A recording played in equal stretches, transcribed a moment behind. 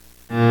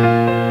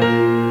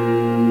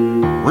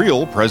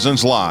Real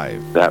Presence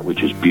Live. That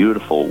which is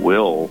beautiful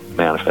will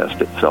manifest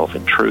itself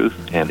in truth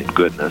and in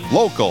goodness.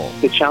 Local.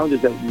 The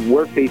challenges that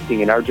we're facing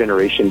in our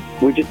generation,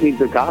 we just need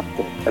the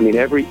gospel. I mean,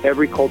 every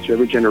culture,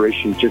 every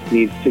generation just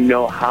needs to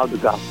know how the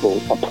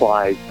gospel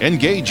applies.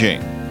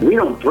 Engaging. We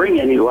don't bring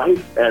any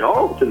life at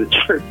all to the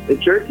church. The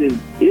church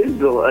is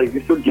the life.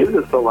 It's what gives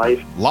us the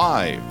life.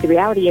 Live. The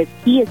reality is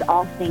He is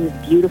all things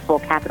beautiful,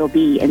 capital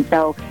B. And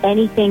so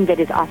anything that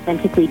is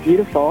authentically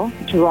beautiful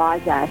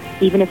draws us,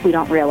 even if we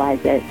don't realize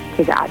it,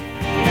 to God.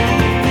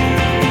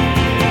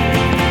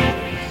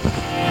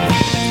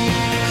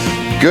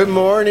 Good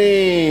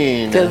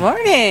morning. Good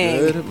morning.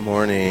 Good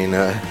morning.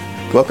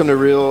 Welcome to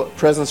Real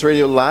Presence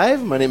Radio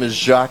Live. My name is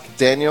Jacques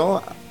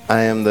Daniel.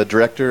 I am the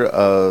Director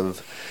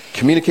of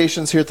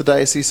Communications here at the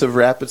Diocese of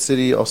Rapid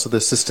City, also the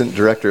Assistant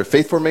Director of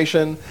Faith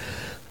Formation.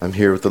 I'm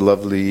here with the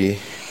lovely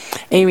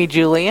Amy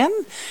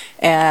Julian,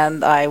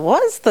 and I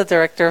was the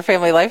Director of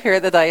Family Life here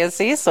at the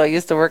Diocese, so I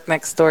used to work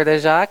next door to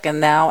Jacques,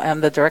 and now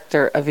I'm the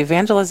Director of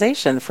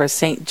Evangelization for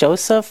St.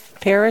 Joseph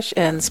Parish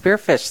in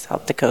Spearfish,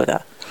 South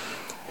Dakota.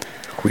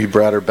 We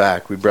brought her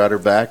back. We brought her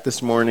back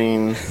this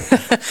morning.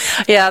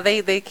 Yeah,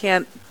 they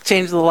can't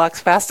change the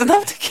locks fast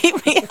enough to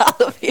keep me out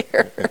of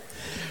here.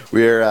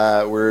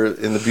 We're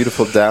in the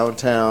beautiful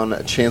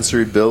downtown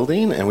Chancery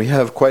building, and we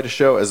have quite a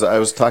show. As I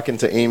was talking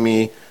to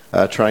Amy,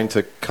 trying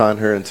to con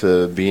her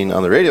into being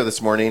on the radio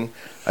this morning,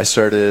 I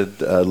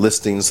started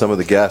listing some of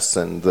the guests,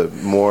 and the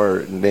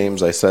more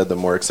names I said, the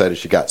more excited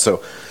she got.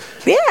 So,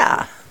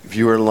 yeah. If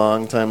you are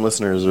longtime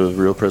listeners of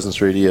Real Presence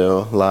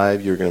Radio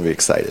Live, you're going to be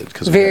excited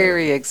because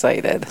very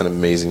excited. An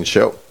amazing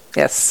show.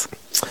 Yes.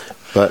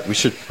 But we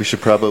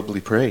should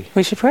probably pray.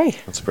 We should pray.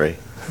 Let's pray.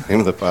 In the name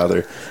of the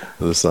Father,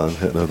 of the Son,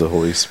 and of the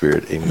Holy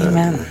Spirit. Amen.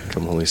 Amen.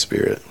 Come, Holy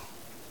Spirit.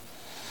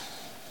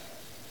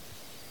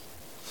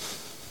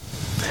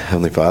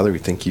 Heavenly Father, we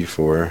thank you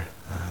for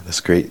this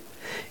great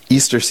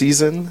Easter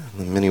season,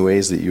 and the many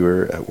ways that you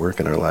are at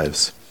work in our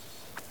lives.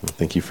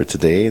 Thank you for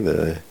today, I was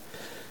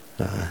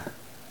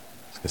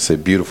going to say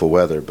beautiful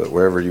weather, but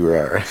wherever you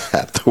are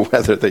at, the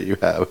weather that you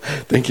have,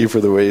 thank you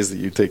for the ways that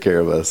you take care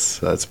of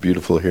us. It's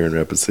beautiful here in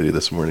Rapid City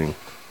this morning.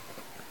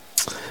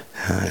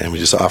 And we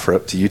just offer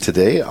up to you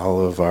today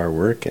all of our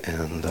work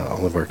and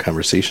all of our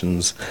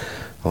conversations,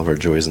 all of our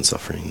joys and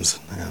sufferings.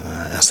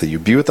 I ask that you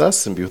be with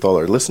us and be with all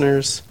our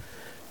listeners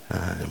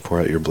and pour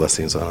out your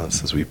blessings on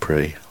us as we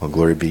pray. All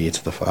glory be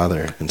to the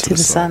Father, and to the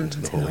Son, and to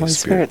the Holy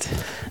Spirit.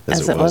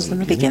 As it was in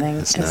the beginning,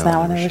 is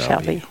now, and ever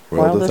shall be.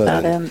 World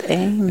without end.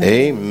 Amen.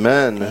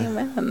 Amen.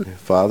 Amen.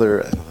 Father,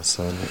 and the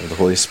Son, and the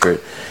Holy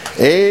Spirit.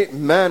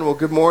 Amen. Well,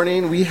 good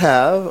morning. We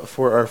have,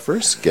 for our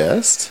first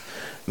guest,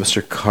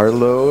 Mr.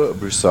 Karlo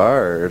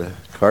Broussard.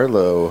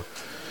 Karlo,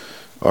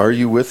 are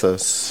you with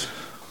us?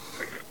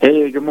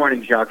 Hey, good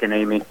morning, Jacques and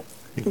Amy.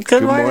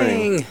 Good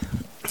morning.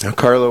 Now,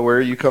 Karlo, where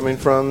are you coming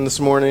from this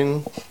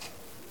morning?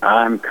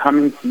 I'm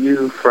coming to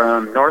you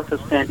from north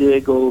of San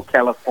Diego,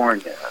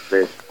 California.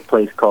 This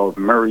place called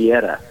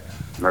Murrieta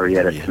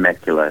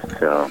Temecula.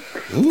 So,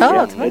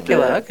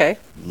 Temecula, okay.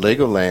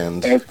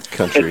 Legoland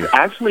country. It's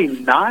actually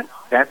not.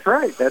 That's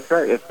right.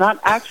 It's not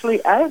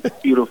actually as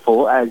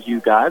beautiful as you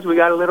guys. We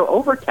got a little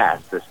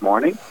overcast this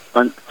morning,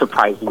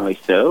 surprisingly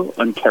so,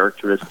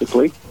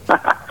 uncharacteristically.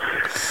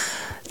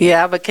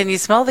 Yeah, but can you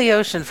smell the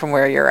ocean from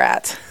where you're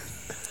at?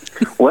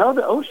 Well,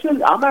 the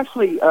ocean, I'm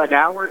actually an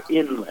hour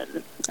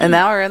inland. An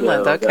hour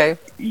inland, okay.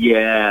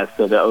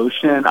 So the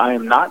ocean, I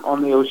am not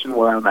on the ocean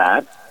where I'm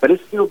at, but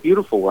it's still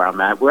beautiful where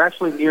I'm at. We're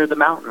actually near the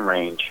mountain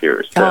range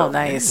here. So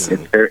nice.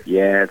 It's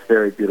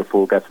very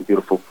beautiful. Got some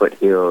beautiful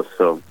foothills.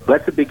 So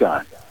blessed be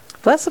God.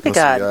 Blessed be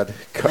God.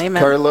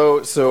 Amen.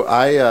 Karlo, so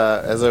I,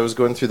 as I was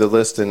going through the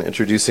list and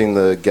introducing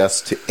the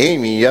guests to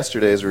Amy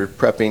yesterday as we were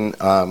prepping,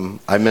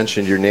 I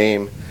mentioned your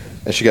name,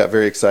 and she got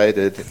very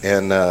excited,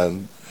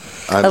 and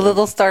I'm a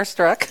little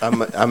starstruck.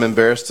 I'm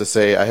embarrassed to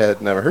say I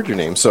had never heard your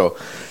name. So,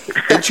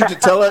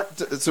 tell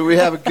it. So we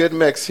have a good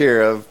mix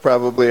here of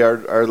probably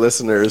our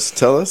listeners.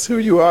 Tell us who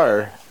you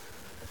are.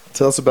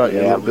 Tell us about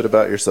you, a little bit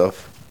about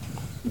yourself.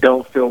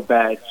 Don't feel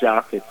bad,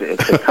 Jacques.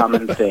 It's a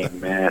common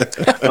thing, man.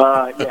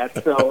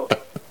 So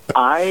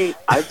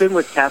I've been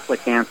with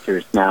Catholic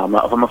Answers now.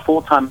 I'm a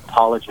full-time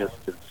apologist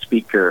and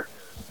speaker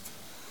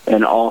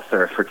and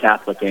author for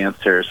Catholic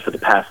Answers for the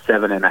past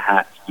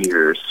 7.5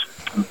 years.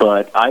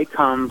 But I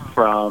come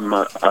from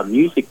a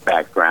music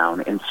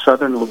background in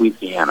southern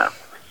Louisiana.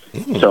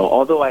 So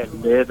although I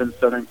live in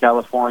Southern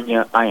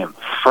California, I am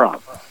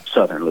from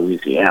southern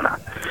Louisiana.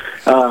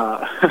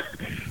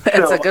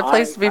 It's a good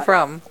place to be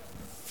from.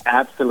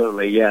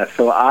 Absolutely, yeah.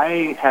 So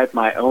I had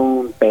my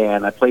own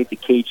band. I played the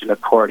Cajun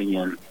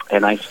accordion,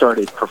 and I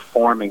started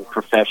performing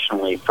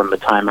professionally from the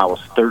time I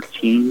was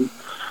 13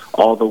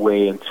 all the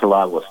way until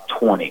I was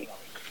 20.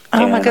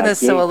 Oh, my goodness,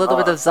 so a little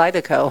bit of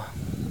Zydeco.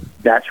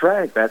 That's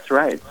right.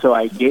 So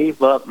I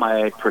gave up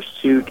my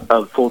pursuit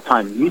of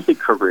full-time music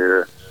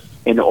career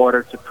in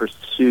order to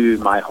pursue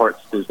my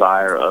heart's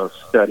desire of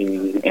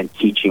studying and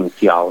teaching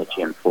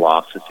theology and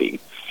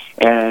philosophy.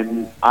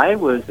 And I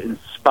was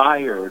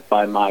inspired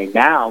by my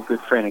now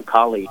good friend and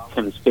colleague,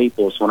 Tim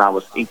Staples, when I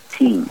was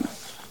 18.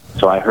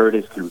 So I heard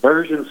his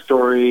conversion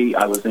story.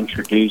 I was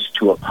introduced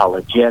to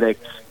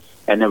apologetics,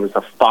 and there was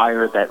a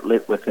fire that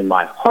lit within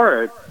my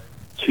heart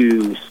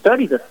to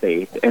study the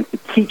faith and to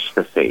teach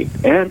the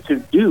faith and to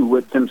do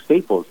what Tim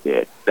Staples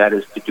did. That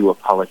is to do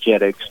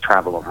apologetics,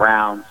 travel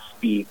around,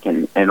 speak,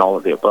 and all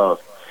of the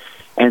above.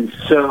 And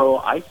so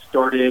I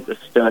started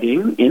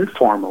studying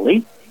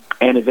informally,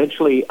 and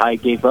eventually I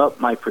gave up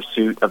my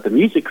pursuit of the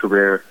music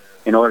career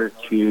in order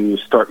to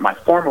start my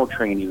formal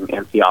training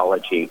in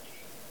theology.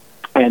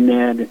 And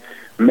then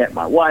met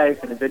my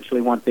wife, and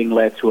eventually one thing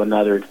led to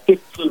another.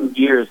 15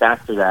 years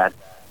after that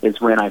is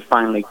when I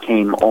finally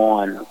came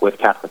on with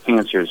Catholic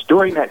Answers.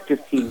 During that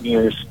 15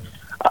 years,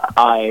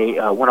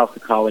 I went off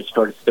to college,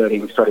 started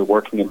studying, started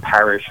working in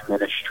parish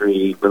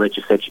ministry,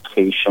 religious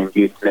education,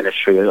 youth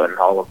ministry, and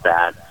all of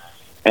that.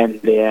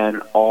 And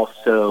then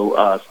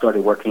also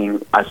started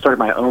working. I started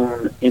my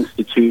own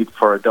institute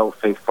for adult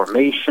faith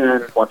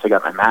formation once I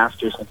got my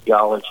master's in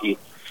theology.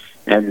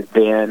 And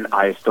then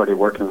I started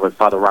working with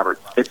Father Robert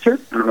Spitzer.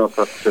 I don't know if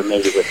you're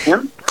familiar with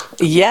him.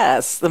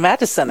 Yes, the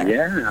Magis Center.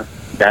 Yeah,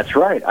 that's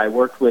right. I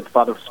worked with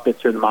Father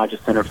Spitzer in the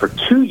Magis Center for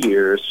 2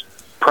 years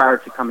prior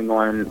to coming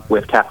on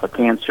with Catholic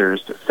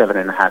Answers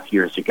 7.5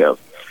 years ago.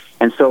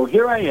 And so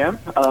here I am,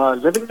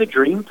 living the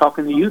dream,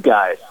 talking to you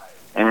guys.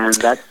 And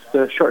that's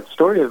the short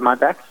story of my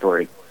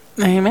backstory.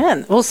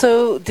 Amen. Well,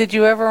 so did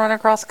you ever run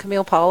across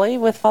Camille Pauley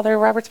with Father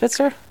Robert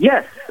Spitzer?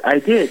 Yes, I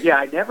did. Yeah,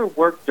 I never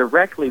worked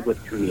directly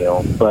with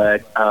Camille,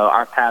 but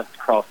our paths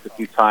crossed a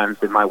few times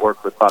in my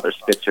work with Father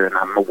Spitzer, and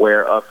I'm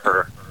aware of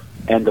her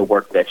and the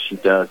work that she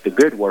does, the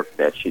good work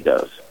that she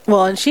does.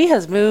 Well, and she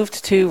has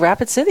moved to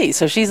Rapid City,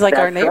 so she's like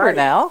our neighbor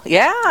now.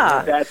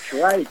 Yeah. That's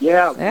right,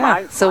 yeah.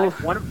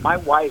 My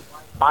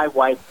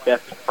wife's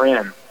best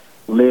friend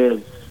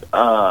lives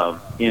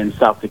in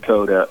South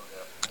Dakota,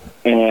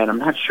 and I'm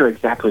not sure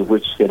exactly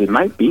which city. It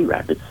might be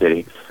Rapid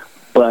City,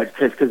 but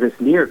because it's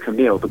near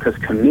Camille, because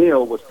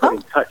Camille was put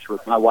in touch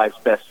with my wife's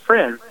best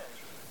friend,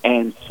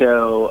 and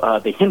so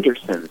the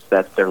Hendersons,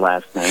 that's their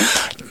last name.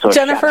 So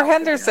Jennifer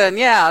Henderson,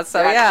 yeah.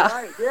 So that's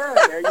right. Yeah,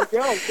 there you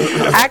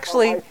go.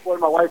 Actually, one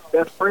of my wife's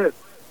best friends.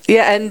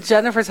 Yeah, and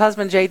Jennifer's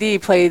husband, J.D.,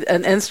 played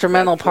an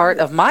instrumental part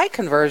of my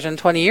conversion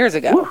 20 years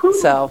ago. Woo-hoo.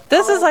 So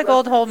this is like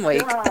old home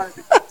week.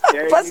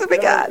 Blessed be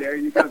God. There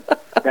you go.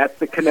 That's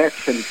the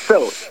connection.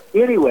 So,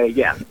 anyway,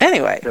 yeah.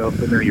 So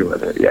familiar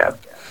with it, yeah.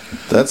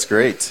 That's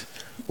great.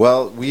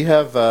 Well, we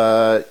have,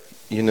 a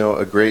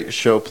great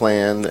show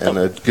planned and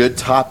a good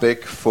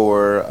topic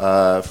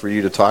for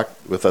you to talk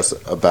with us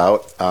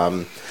about.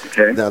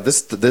 Okay. Now,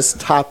 this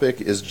topic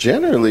is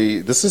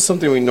this is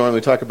something we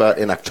normally talk about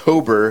in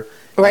October,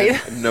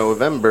 right? And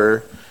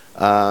November,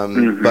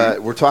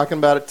 but we're talking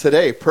about it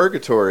today,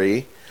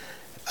 Purgatory.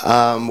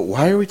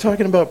 Why are we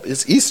talking about,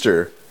 it's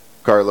Easter,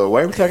 Karlo.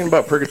 Why are we talking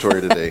about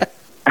Purgatory today?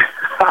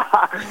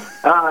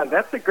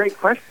 That's a great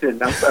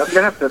question. I'm going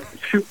to have to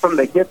shoot from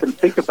the hip and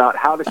think about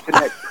how to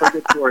connect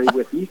Purgatory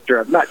with Easter.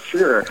 I'm not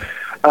sure.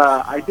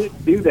 I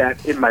didn't do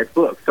that in my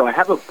book. So I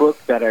have a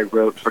book that I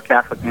wrote for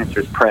Catholic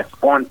Answers Press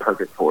on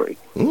Purgatory.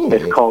 Ooh.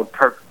 It's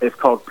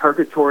called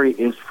Purgatory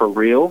is for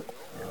Real.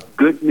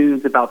 Good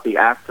news about the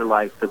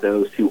afterlife for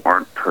those who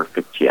aren't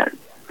perfect yet.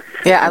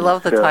 Yeah, I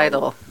love the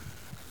title.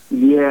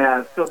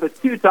 Yeah, so the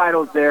two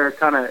titles there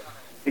kind of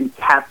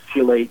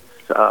encapsulates,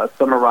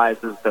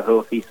 summarizes the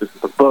whole thesis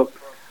of the book.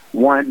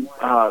 One,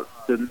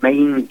 the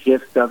main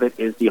gist of it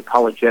is the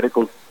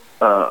apologetical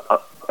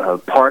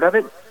part of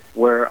it,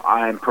 where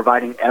I'm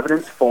providing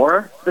evidence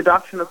for the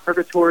doctrine of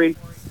purgatory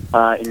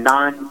in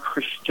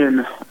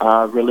non-Christian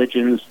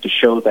religions to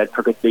show that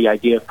the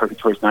idea of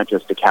purgatory is not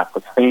just a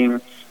Catholic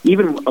thing.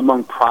 Even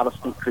among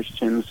Protestant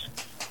Christians,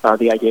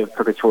 the idea of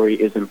purgatory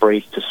is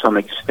embraced to some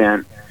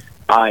extent.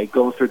 I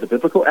go through the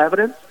biblical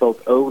evidence,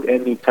 both Old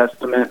and New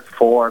Testament,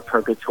 for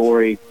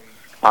purgatory.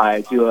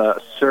 I do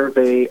a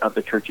survey of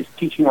the Church's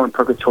teaching on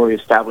purgatory,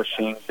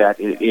 establishing that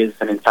it is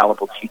an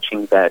infallible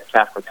teaching that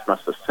Catholics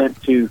must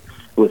assent to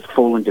with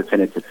full and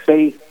definitive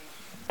faith.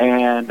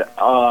 And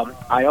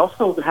I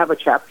also have a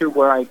chapter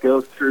where I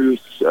go through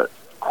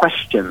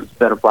questions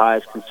that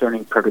arise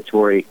concerning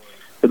purgatory,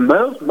 the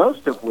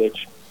most of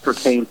which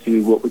pertain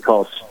to what we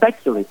call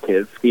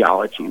speculative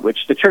theology,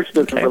 which the Church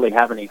doesn't really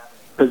have any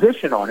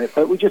position on it,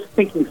 but we're just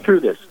thinking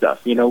through this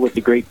stuff, with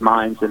the great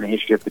minds in the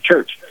history of the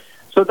Church.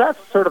 So that's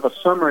sort of a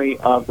summary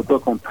of the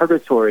book on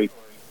purgatory.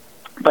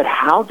 But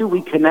how do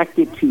we connect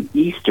it to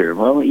Easter?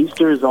 Well,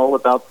 Easter is all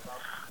about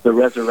the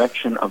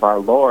resurrection of our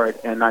Lord,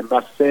 and I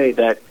must say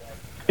that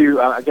through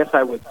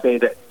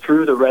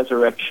the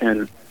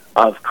resurrection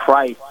of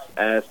Christ,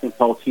 as St.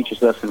 Paul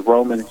teaches us in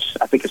Romans,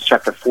 I think it's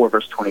chapter 4,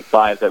 verse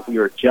 25, that we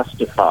are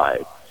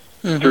justified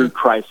through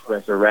Christ's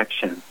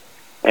resurrection.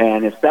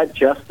 And it's that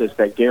justice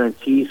that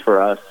guarantees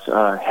for us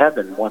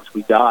heaven once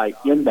we die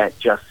in that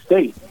just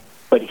state.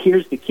 But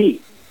here's the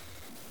key,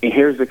 and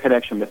here's the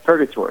connection with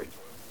purgatory.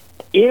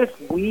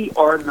 If we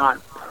are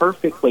not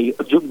perfectly,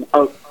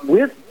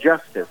 with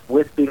justice,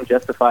 with being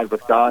justified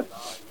with God,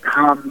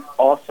 comes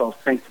also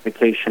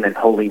sanctification and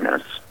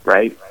holiness,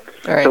 right?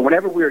 Right. So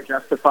whenever we are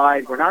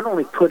justified, we're not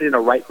only put in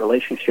a right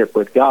relationship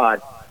with God,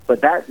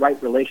 but that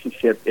right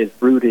relationship is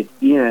rooted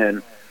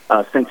in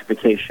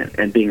sanctification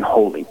and being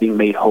holy, being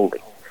made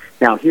holy.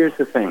 Now, here's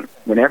the thing.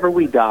 Whenever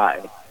we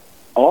die,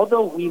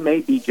 although we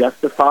may be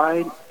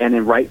justified and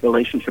in right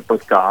relationship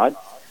with God,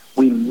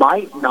 we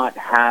might not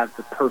have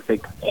the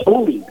perfect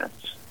holiness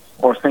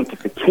or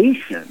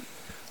sanctification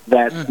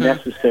that's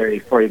necessary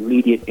for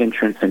immediate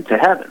entrance into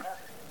heaven.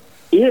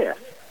 If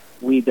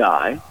we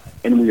die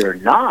and we are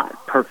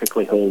not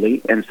perfectly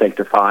holy and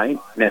sanctified,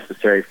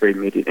 necessary for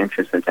immediate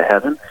entrance into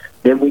heaven,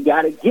 then we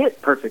got to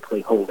get perfectly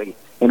holy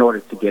in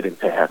order to get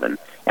into heaven.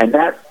 And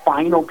that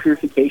final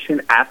purification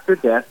after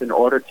death, in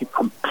order to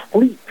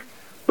complete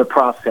the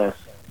process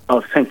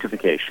of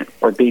sanctification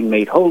or being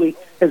made holy,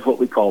 is what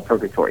we call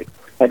purgatory.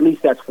 At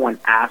least that's one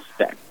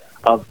aspect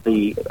of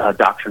the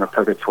doctrine of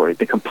purgatory,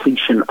 the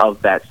completion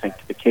of that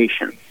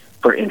sanctification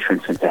for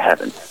entrance into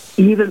heaven,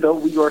 even though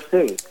we are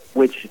saved,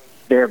 which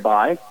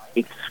thereby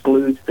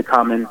excludes the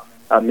common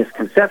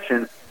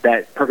misconception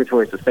that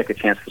purgatory is a second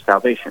chance for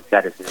salvation.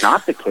 That is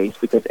not the case,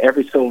 because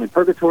every soul in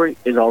purgatory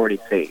is already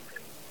saved.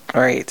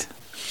 Right.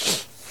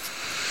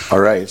 All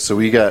right, so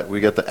we got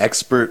the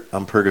expert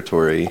on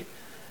purgatory,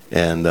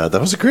 and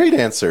that was a great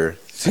answer.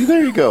 See,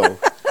 there you go.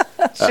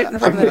 Shooting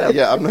from the hip.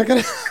 Yeah, I'm not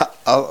gonna.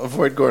 I'll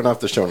avoid going off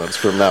the show notes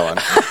from now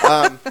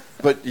on.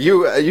 But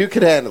you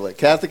can handle it.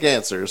 Catholic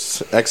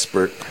Answers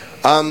expert.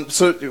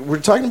 So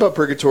we're talking about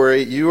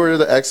purgatory. You are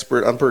the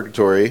expert on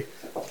purgatory.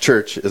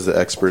 Church is the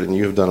expert, and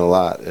you have done a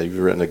lot. You've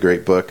written a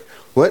great book.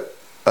 What?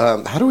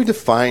 How do we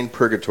define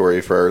purgatory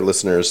for our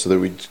listeners so that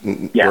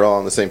we're all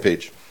on the same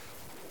page?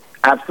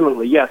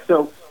 Absolutely, yeah.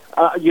 So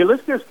your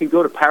listeners can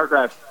go to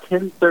paragraphs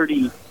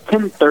 1030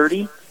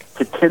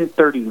 to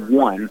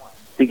 1031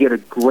 to get a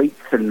great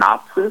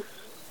synopsis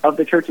of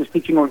the Church's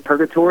teaching on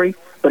purgatory.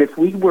 But if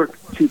we were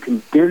to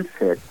condense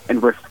it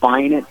and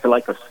refine it to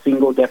like a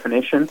single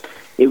definition,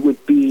 it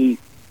would be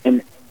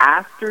an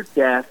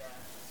after-death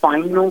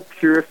final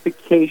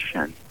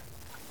purification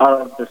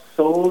of the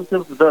souls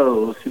of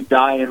those who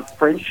die in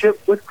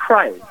friendship with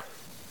Christ,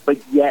 but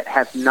yet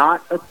have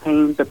not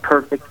attained the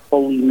perfect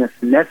holiness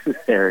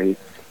necessary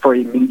for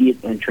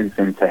immediate entrance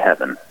into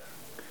heaven.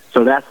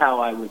 So that's how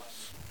I would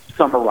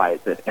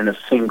summarize it in a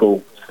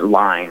single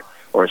line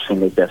or a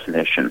single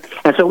definition.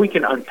 And so we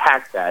can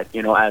unpack that,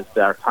 as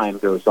our time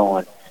goes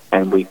on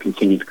and we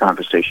continue the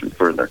conversation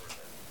further.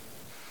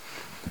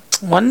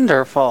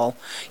 Wonderful.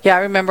 Yeah, I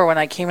remember when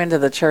I came into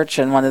the church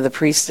and one of the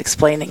priests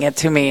explaining it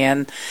to me,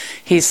 and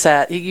he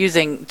said,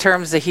 using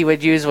terms that he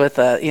would use with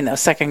a,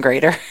 second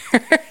grader.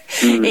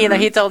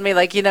 He told me,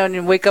 and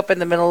you wake up in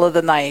the middle of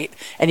the night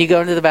and you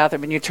go into the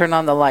bathroom and you turn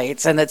on the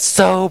lights and it's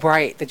so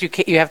bright that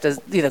you have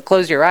to,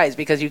 close your eyes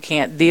because you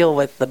can't deal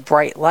with the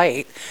bright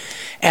light.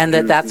 And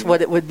that's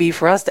what it would be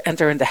for us to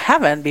enter into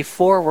heaven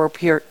before we're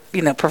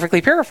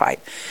perfectly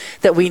purified.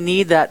 That we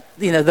need that,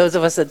 those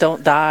of us that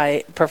don't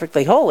die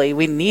perfectly holy,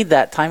 we need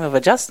that time of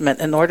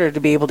adjustment in order to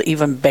be able to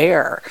even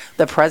bear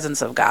the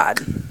presence of God.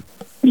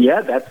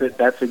 Yeah,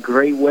 that's a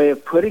great way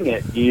of putting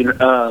it.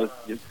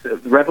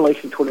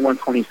 Revelation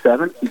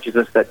 21:27 teaches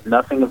us that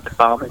nothing of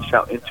defilement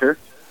shall enter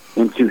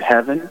into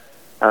heaven.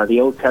 The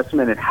Old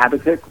Testament in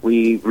Habakkuk,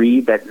 we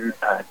read that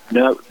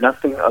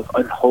nothing of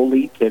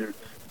unholy can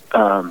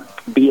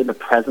be in the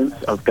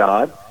presence of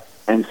God.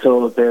 And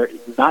so there,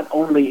 not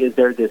only is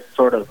there this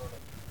sort of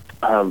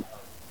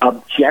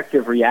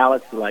objective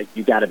reality, like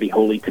you got to be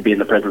holy to be in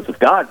the presence of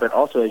God, but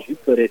also, as you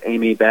put it,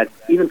 Amy, that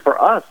even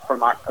for us,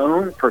 from our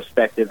own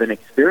perspective and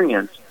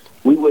experience,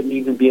 we wouldn't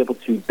even be able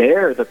to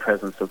bear the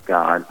presence of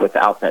God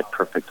without that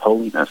perfect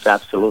holiness.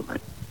 Absolutely.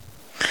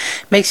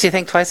 Makes you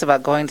think twice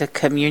about going to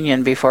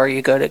communion before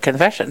you go to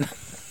confession.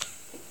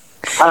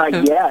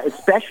 Yeah,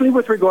 especially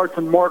with regard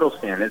to mortal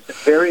sin.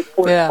 It's very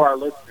important for our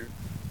listeners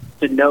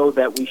to know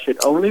that we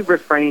should only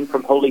refrain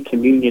from Holy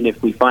Communion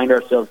if we find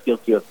ourselves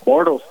guilty of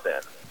mortal sin.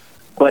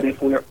 But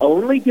if we're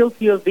only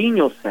guilty of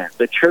venial sin,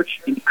 the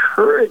Church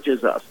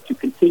encourages us to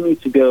continue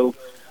to go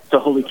to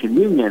Holy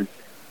Communion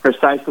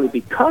precisely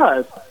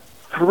because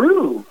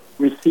through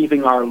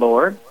receiving our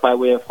Lord by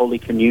way of Holy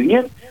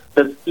Communion,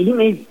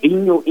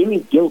 any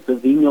guilt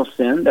of venial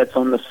sin that's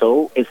on the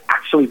soul is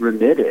actually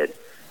remitted.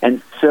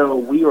 And so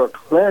we are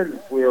cleansed,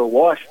 we are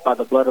washed by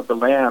the blood of the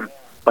Lamb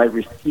by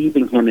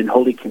receiving Him in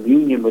Holy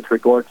Communion with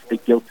regard to the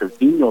guilt of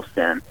venial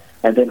sin,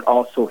 and then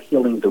also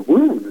healing the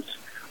wounds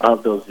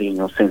of those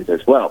venial sins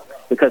as well.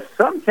 Because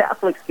some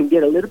Catholics can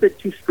get a little bit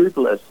too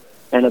scrupulous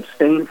and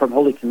abstain from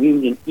Holy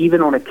Communion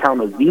even on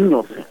account of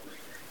venial sins.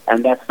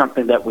 And that's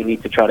something that we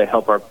need to try to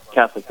help our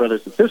Catholic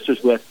brothers and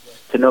sisters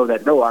with, to know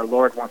that, no, our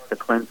Lord wants to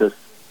cleanse us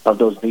of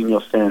those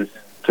venial sins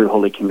through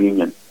Holy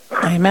Communion.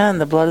 Amen.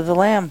 The blood of the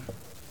Lamb.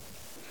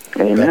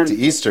 Amen. Back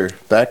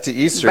to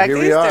Easter. Here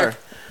we are.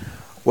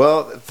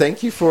 Well,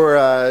 thank you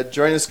for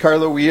joining us,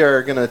 Karlo. We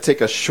are going to take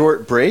a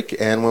short break,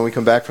 and when we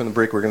come back from the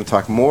break, we're going to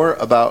talk more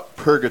about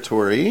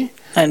purgatory.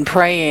 And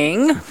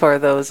praying for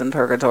those in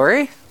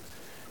purgatory.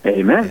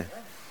 Amen.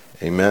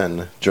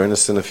 Amen. Join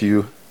us in a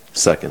few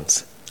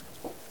seconds.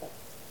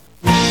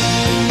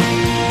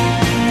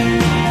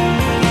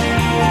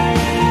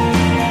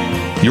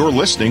 You're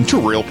listening to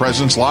Real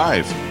Presence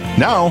Live.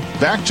 Now,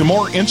 back to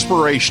more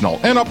inspirational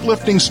and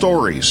uplifting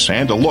stories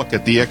and a look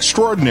at the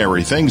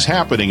extraordinary things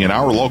happening in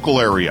our local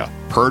area.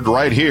 Heard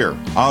right here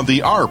on the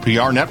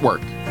RPR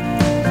Network.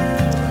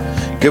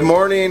 Good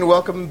morning.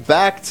 Welcome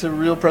back to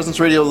Real Presence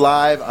Radio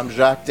Live. I'm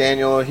Jacques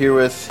Daniel here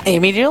with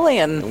Amy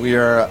Julian. We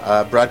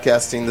are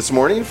broadcasting this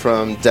morning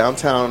from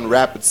downtown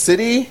Rapid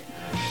City,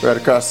 right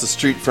across the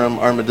street from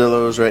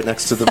Armadillo's, right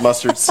next to the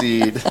mustard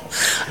seed.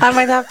 I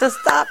might have to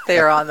stop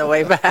there on the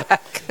way back.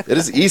 It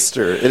is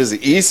Easter. It is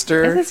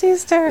Easter. It is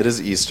Easter. It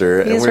is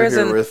Easter. He's and we're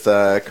risen. here with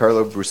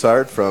Karlo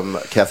Broussard from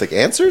Catholic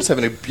Answers,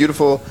 having a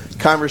beautiful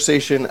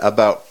conversation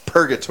about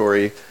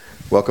purgatory.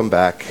 Welcome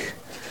back.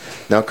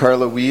 Now,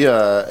 Karlo, we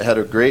had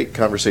a great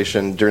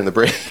conversation during the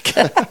break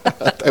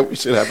that we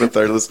should have with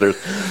our listeners.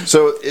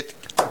 So,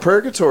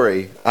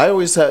 purgatory, I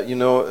always have,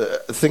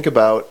 think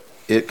about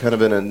it kind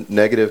of in a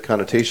negative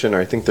connotation,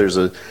 or I think there's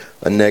a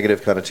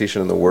negative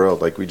connotation in the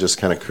world. Like we just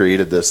kind of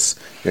created this,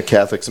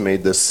 Catholics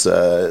made this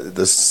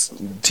this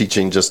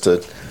teaching just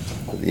to,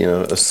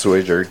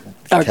 assuage our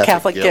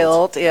Catholic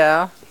guilt,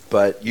 yeah.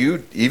 But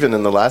you, even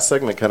in the last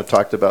segment, kind of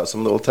talked about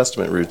some of the Old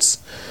Testament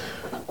roots.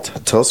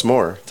 Tell us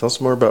more. Tell us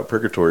more about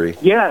purgatory.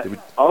 Yeah.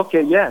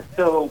 Okay. Yeah.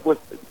 So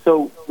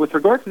with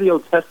regard to the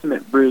Old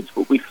Testament roots,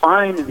 what we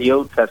find in the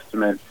Old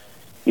Testament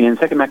in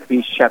 2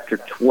 Maccabees chapter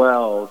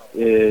 12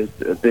 is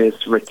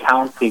this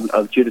recounting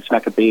of Judas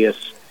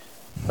Maccabeus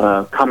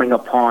coming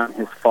upon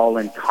his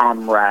fallen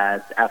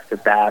comrades after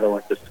battle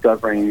and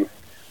discovering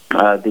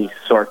these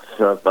sorts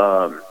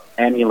of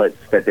amulets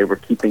that they were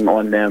keeping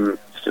on them,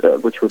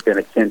 which would have been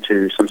akin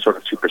to some sort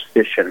of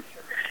superstition.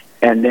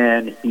 And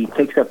then he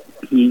takes up,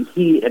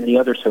 he and the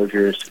other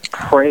soldiers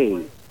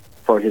pray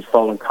for his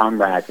fallen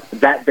comrades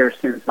that their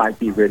sins might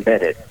be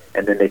remitted.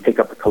 And then they take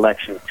up a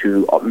collection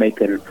to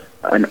make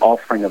an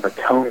offering of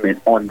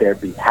atonement on their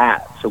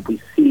behalf. So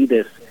we see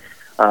this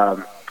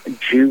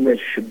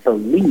Jewish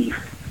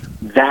belief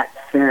that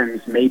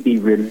sins may be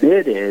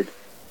remitted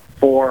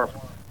for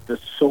the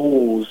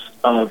souls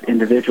of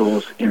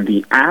individuals in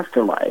the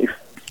afterlife.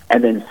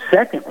 And then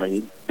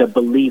secondly, the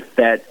belief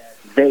that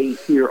they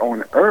here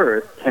on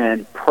earth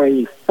can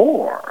pray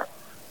for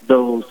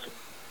those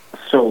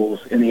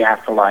souls in the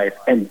afterlife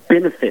and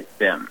benefit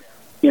them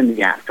in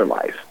the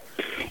afterlife.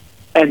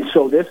 And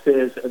so this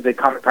is the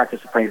common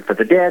practice of praying for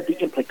the dead.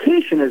 The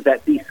implication is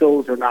that these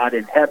souls are not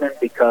in heaven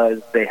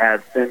because they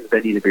have sins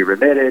that need to be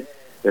remitted.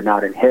 They're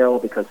not in hell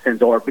because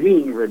sins are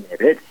being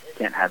remitted. You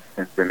can't have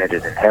sins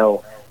remitted in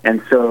hell.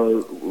 And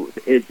so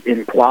it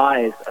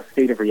implies a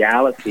state of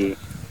reality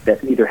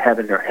that's neither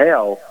heaven nor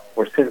hell,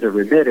 where sins are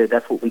remitted.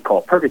 That's what we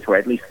call purgatory,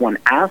 at least one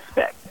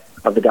aspect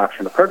of the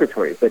doctrine of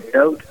purgatory. But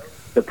note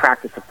the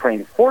practice of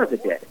praying for the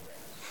dead.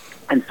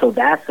 And so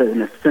that's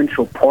an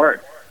essential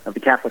part of the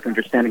Catholic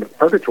understanding of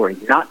purgatory.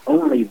 Not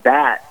only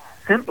that,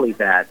 simply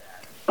that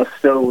a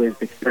soul is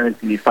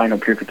experiencing the final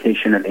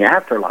purification in the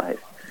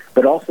afterlife,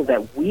 but also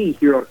that we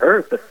here on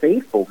earth, the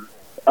faithful,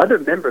 other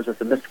members of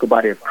the mystical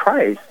body of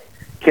Christ,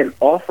 can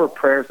offer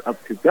prayers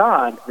up to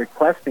God,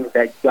 requesting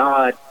that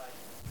God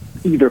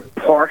either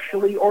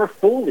partially or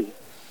fully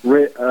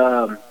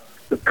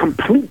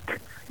complete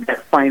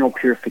that final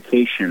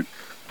purification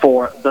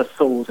for the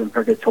souls in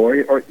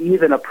purgatory, or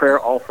even a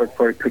prayer offered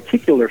for a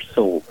particular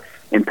soul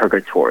in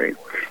purgatory.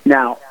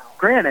 Now,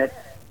 granted,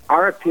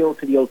 our appeal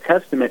to the Old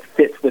Testament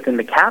fits within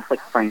the Catholic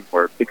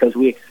framework because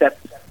we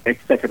accept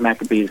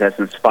Maccabees as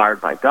inspired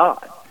by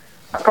God.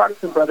 Our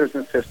Protestant brothers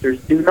and sisters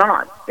do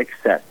not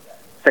accept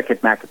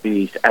Second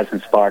Maccabees as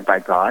inspired by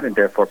God and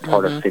therefore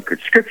part of sacred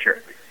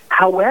Scripture.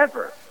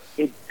 However,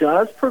 it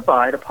does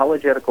provide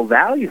apologetical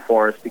value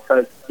for us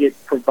because it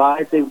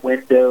provides a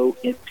window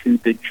into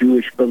the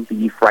Jewish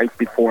belief right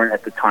before and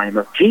at the time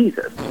of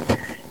Jesus.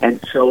 And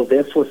so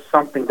this was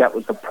something that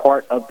was a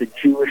part of the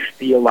Jewish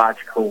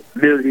theological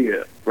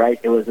milieu, right?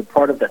 It was a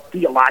part of the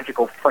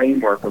theological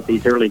framework of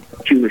these early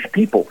Jewish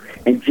people.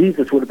 And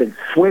Jesus would have been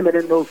swimming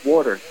in those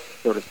waters,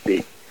 so to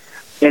speak.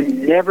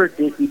 And never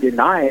did he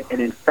deny it.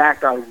 And in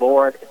fact, our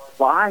Lord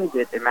implies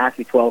it in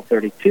Matthew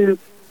 12:32,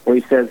 where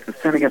he says, the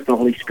sin against the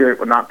Holy Spirit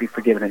will not be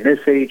forgiven in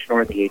this age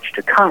nor in the age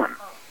to come.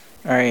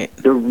 All right.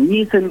 The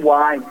reason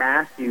why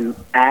Matthew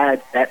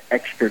adds that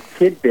extra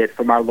tidbit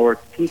from our Lord's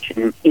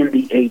teaching in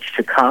the age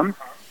to come,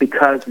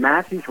 because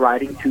Matthew's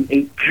writing to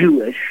a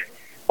Jewish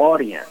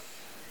audience.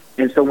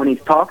 And so when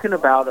he's talking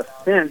about a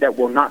sin that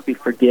will not be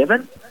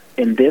forgiven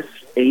in this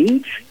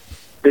age,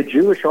 the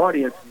Jewish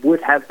audience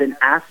would have been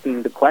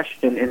asking the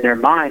question in their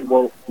mind,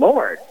 well,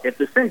 Lord, if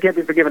the sin can't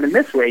be forgiven in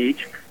this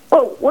age,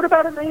 well, what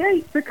about in the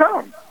age to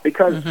come?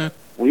 Because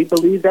we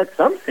believe that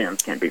some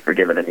sins can be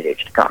forgiven in the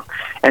age to come.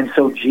 And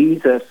so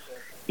Jesus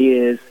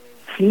is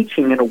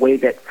teaching in a way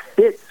that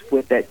fits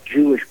with that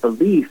Jewish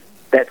belief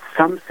that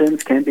some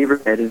sins can be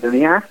remitted in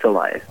the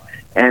afterlife.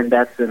 And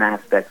that's an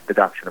aspect of the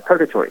doctrine of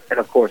purgatory. And,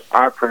 of course,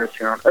 our prayers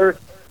here on earth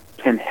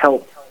can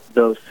help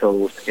those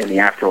souls in the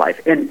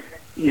afterlife. And,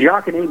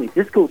 Jacques and Amy,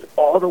 this goes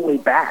all the way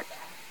back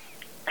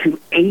to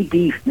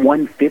A.D.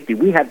 150.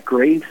 We have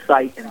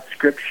gravesite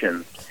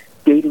inscriptions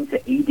dating to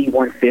A.D.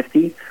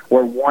 150,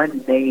 where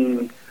one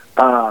named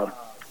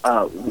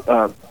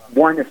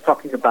one is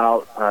talking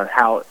about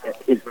how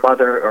his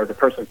mother, or the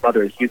person's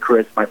mother, is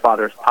Eucharist. My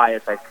father is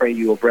pious. I pray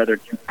you, O brother,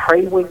 to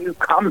pray when you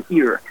come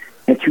here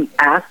and to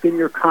ask in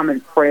your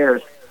common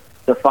prayers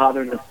the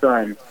Father and the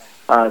Son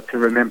to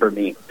remember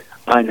me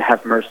and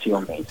have mercy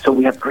on me. So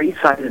we have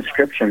gravesite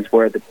inscriptions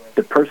where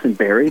the person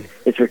buried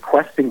is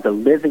requesting the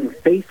living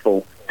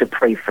faithful to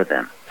pray for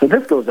them. So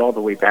this goes all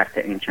the way back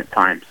to ancient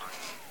times.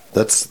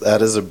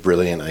 That is a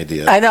brilliant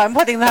idea. I know. I'm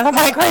putting that on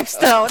my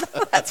gravestone.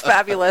 That's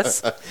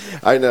fabulous.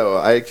 I know.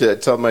 I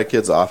tell my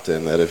kids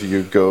often that if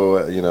you go,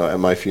 at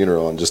my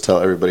funeral and just tell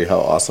everybody how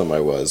awesome I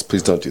was,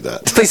 please don't do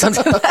that. Please don't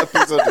do that.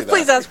 Please don't do that.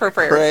 Please ask for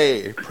prayer.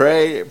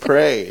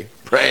 Pray.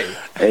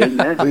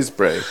 Amen. Please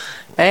pray.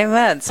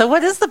 Amen. So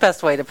what is the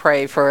best way to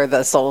pray for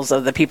the souls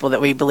of the people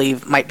that we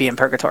believe might be in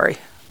purgatory?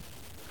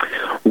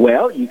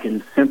 Well, you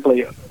can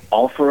simply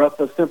offer up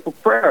a simple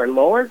prayer.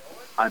 Lord,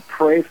 I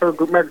pray for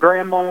my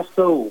grandma's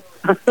soul,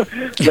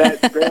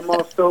 that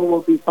grandma's soul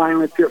will be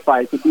finally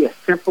purified. It could be as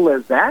simple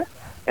as that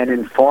and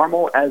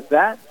informal as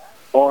that,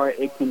 or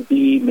it can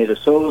be, may the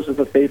souls of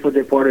the faithful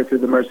departed through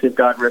the mercy of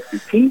God rest in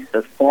peace,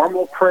 a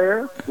formal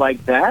prayer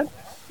like that.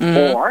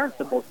 Mm-hmm. Or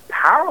the most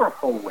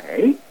powerful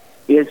way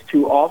is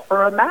to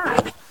offer a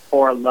mass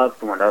for a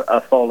loved one, a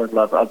fallen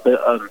loved,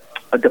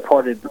 a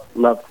departed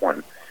loved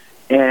one.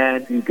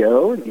 And you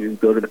go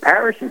to the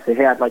parish and say,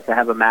 hey, I'd like to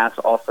have a mass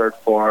offered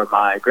for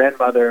my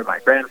grandmother, my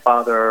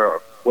grandfather,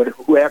 or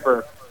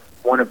whoever,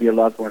 one of your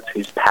loved ones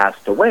who's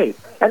passed away.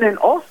 And then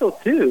also,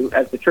 too,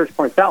 as the church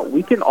points out,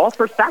 we can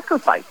offer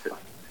sacrifices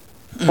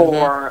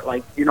for,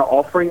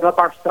 offering up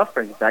our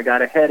sufferings. I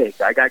got a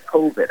headache. I got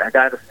COVID. I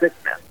got a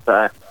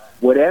sickness.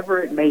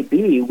 Whatever it may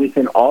be, we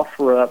can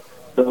offer up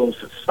those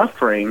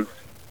sufferings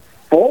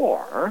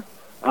for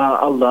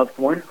a loved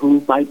one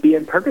who might be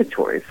in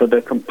purgatory for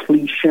the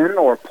completion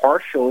or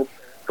partial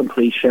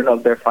completion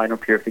of their final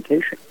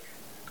purification.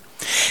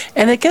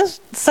 And it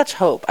gives such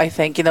hope, I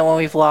think, when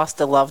we've lost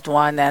a loved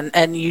one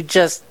and you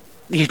just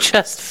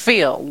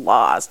feel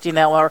lost,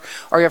 or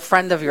a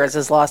friend of yours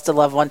has lost a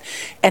loved one,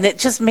 and it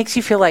just makes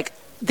you feel like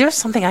there's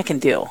something I can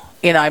do.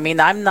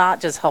 I'm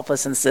not just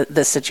helpless in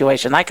this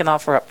situation. I can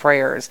offer up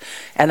prayers,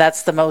 and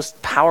that's the most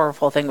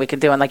powerful thing we can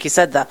do. And like you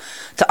said, to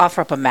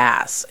offer up a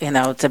mass,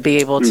 to be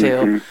able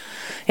to,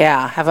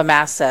 have a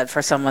mass said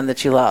for someone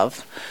that you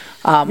love.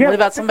 What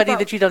about somebody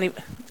that you don't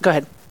even... Go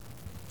ahead.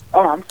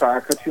 Oh, I'm sorry. I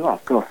cut you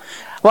off. Go.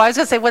 Well, I was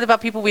going to say, what about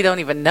people we don't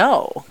even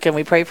know? Can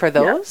we pray for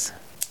those?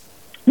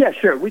 Yeah,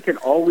 sure. We can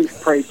always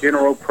pray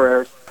general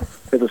prayers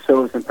for the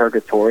souls in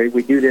purgatory.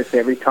 We do this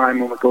every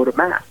time when we go to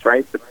Mass,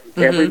 right?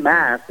 Every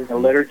Mass in the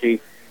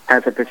liturgy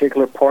has a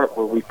particular part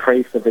where we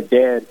pray for the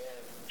dead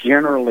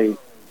generally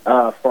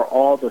for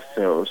all the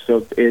souls.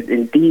 So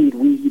indeed,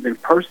 we even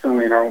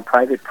personally in our own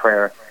private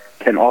prayer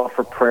can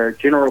offer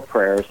general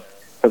prayers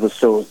for the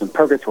souls in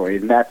purgatory.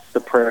 And that's the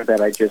prayer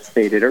that I just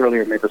stated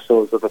earlier, may the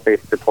souls of the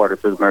faithful departed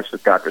through the mercy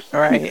of God rest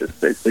in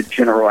peace. It's the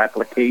general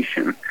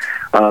application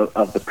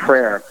of the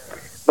prayer.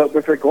 But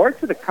with regard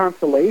to the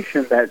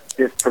consolation that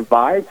this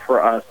provides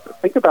for us,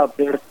 think about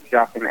this,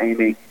 Jacques and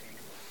Amy.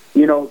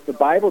 The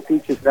Bible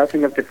teaches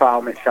nothing of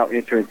defilement shall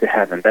enter into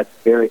heaven. That's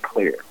very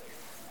clear.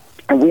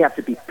 And we have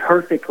to be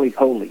perfectly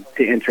holy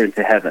to enter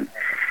into heaven.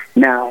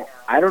 Now,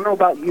 I don't know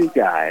about you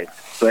guys,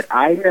 but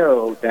I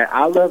know that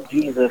I love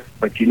Jesus,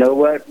 but you know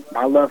what?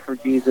 My love for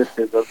Jesus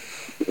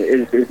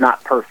is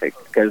not perfect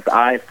because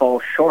I fall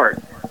short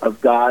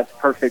of God's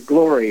perfect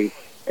glory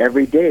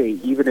every day,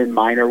 even in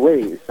minor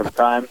ways.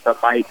 Sometimes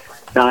I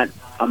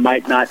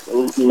might not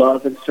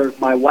love and serve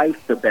my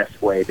wife the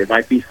best way. There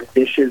might be some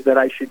dishes that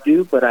I should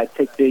do, but I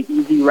take the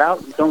easy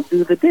route and don't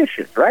do the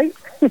dishes, right?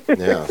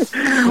 Yeah.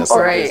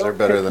 Some days are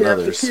better than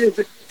others.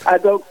 I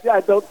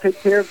don't take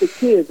care of the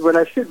kids when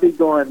I should be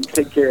going to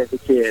take care of the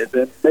kids,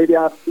 and maybe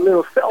I'm a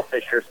little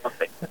selfish or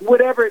something.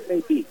 Whatever it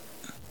may be,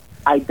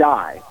 I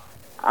die.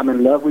 I'm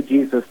in love with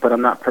Jesus, but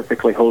I'm not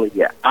perfectly holy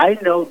yet. I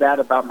know that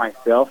about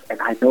myself,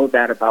 and I know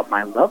that about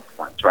my loved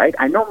ones, right?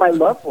 I know my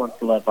loved ones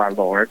love our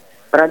Lord,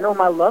 but I know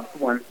my loved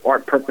ones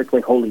aren't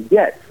perfectly holy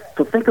yet.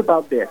 So think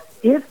about this.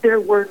 If there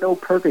were no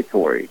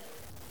purgatory,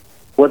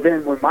 well,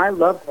 then when my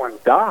loved ones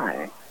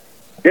die,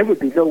 there would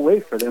be no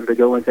way for them to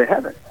go into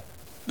heaven.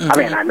 Mm-hmm. I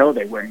mean, I know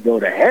they wouldn't go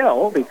to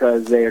hell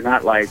because they're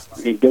not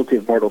guilty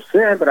of mortal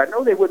sin, but I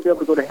know they wouldn't be able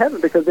to go to heaven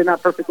because they're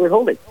not perfectly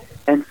holy.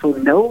 And so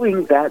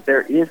knowing that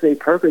there is a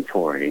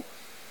purgatory,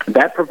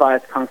 that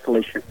provides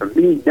consolation for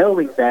me,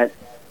 knowing that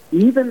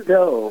even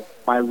though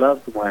my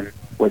loved one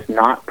was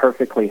not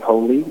perfectly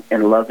holy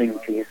and loving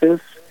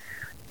Jesus,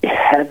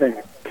 heaven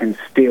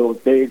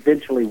they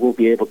eventually will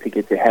be able to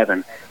get to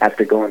heaven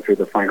after going through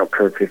the final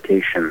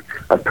purification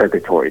of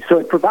purgatory. So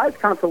it provides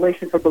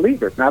consolation for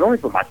believers, not only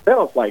for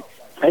myself, like,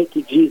 thank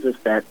you, Jesus,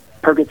 that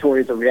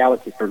purgatory is a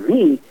reality for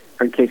me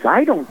in case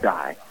I don't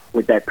die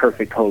with that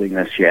perfect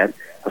holiness yet,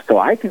 so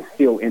I can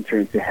still enter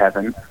into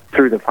heaven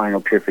through the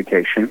final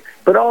purification,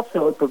 but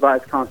also it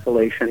provides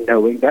consolation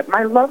knowing that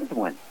my loved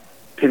one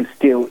can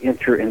still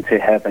enter into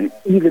heaven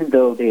even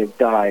though they have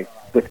died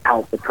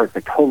without the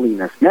perfect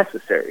holiness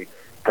necessary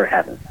for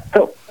heaven.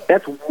 So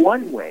that's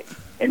one way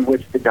in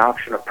which the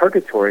doctrine of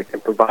purgatory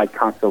can provide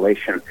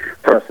consolation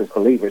for us as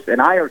believers.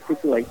 And I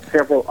articulate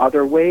several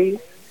other ways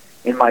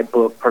in my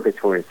book,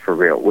 Purgatory is for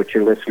Real, which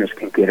your listeners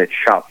can get at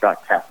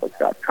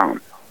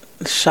shop.catholic.com.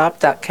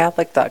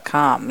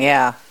 Shop.catholic.com,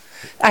 yeah.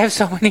 I have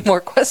so many more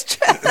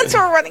questions.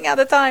 We're running out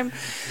of time.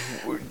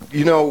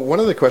 You know, one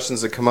of the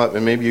questions that come up,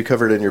 and maybe you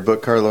covered it in your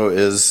book, Karlo,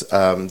 is,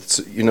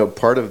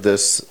 part of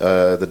this,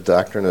 the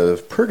doctrine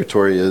of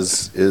purgatory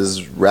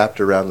is wrapped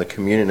around the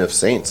communion of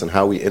saints and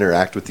how we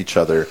interact with each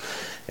other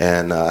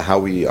and how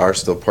we are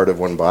still part of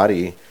one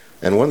body.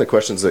 And one of the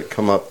questions that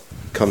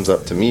comes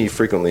up to me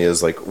frequently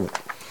is, like,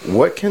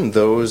 what can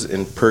those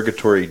in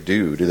purgatory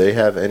do? Do they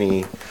have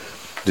any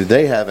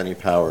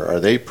power? Are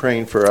they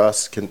praying for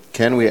us?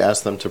 Can we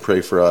ask them to pray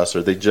for us?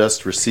 Are they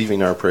just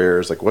receiving our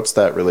prayers? Like, what's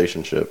that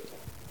relationship?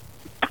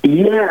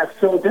 Yeah,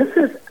 so this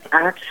is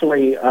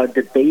actually a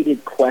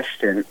debated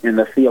question in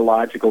the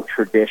theological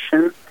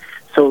tradition.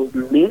 So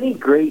many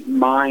great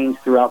minds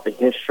throughout the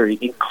history,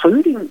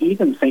 including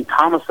even St.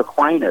 Thomas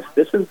Aquinas,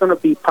 this is going to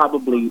be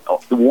probably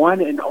the one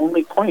and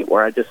only point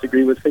where I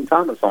disagree with St.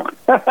 Thomas on.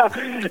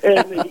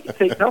 And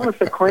St. Thomas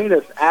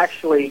Aquinas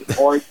actually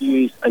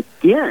argues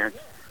against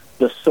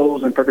the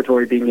souls in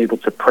purgatory being able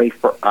to pray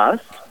for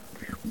us.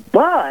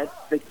 But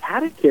the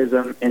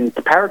Catechism in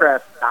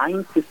paragraph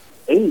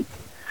 958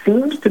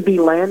 seems to be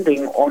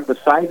landing on the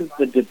side of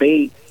the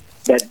debate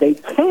that they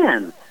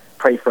can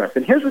pray for us.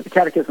 And here's what the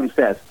Catechism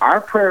says.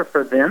 Our prayer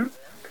for them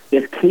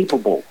is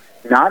capable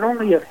not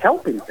only of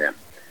helping them,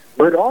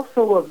 but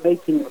also of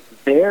making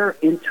their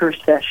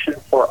intercession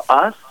for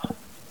us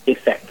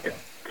effective.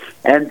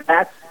 And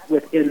that's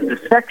within the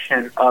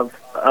section of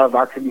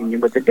our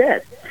communion with the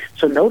dead.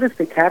 So notice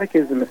the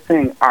Catechism is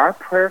saying our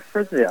prayer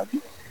for them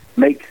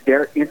makes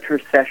their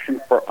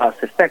intercession for us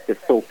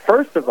effective. So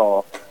first of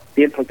all,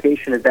 the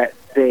implication is that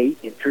they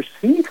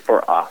intercede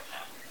for us.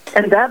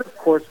 And that, of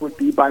course, would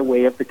be by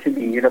way of the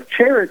communion of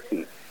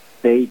charity.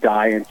 They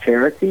die in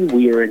charity.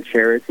 We are in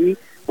charity.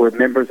 We're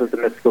members of the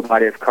mystical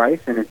body of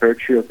Christ, and in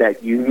virtue of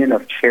that union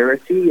of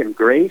charity and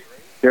grace,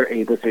 they're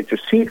able to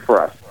intercede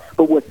for us.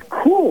 But what's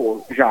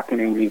cool, Jacques and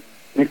Amy,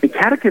 is the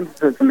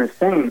Catechism is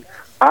saying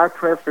our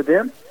prayer for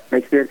them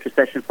makes their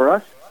intercession for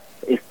us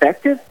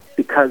effective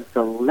because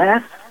the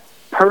less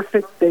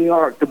perfect they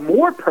are, the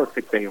more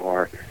perfect they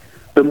are,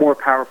 the more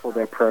powerful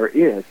their prayer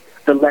is.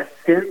 The less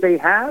sin they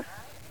have,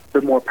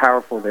 the more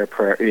powerful their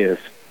prayer is,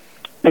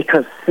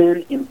 because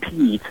sin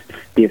impedes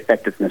the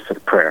effectiveness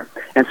of prayer.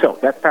 And so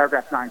that's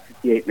paragraph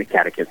 958 in the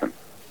Catechism.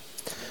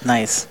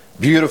 Nice.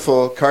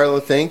 Beautiful.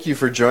 Karlo, thank you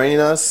for joining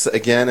us.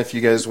 Again, if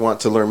you guys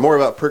want to learn more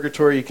about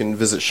Purgatory, you can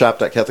visit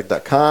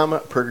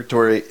shop.catholic.com.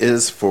 Purgatory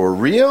is for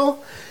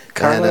real.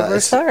 Karlo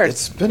Broussard.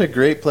 It's been a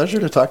great pleasure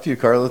to talk to you,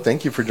 Karlo.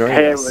 Thank you for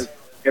joining us.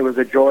 It was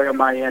a joy on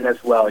my end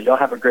as well. Y'all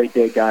have a great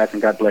day, guys,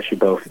 and God bless you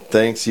both.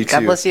 Thanks, you too.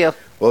 God bless you.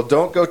 Well,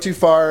 don't go too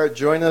far.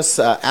 Join us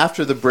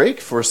after the break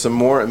for some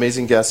more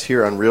amazing guests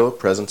here on Real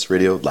Presence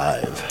Radio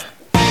Live.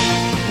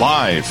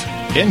 Live,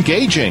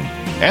 engaging,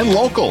 and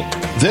local.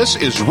 This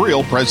is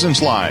Real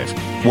Presence Live,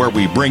 where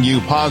we bring you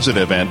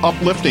positive and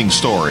uplifting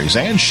stories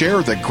and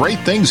share the great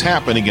things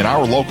happening in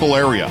our local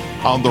area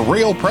on the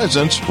Real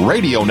Presence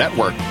Radio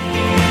Network.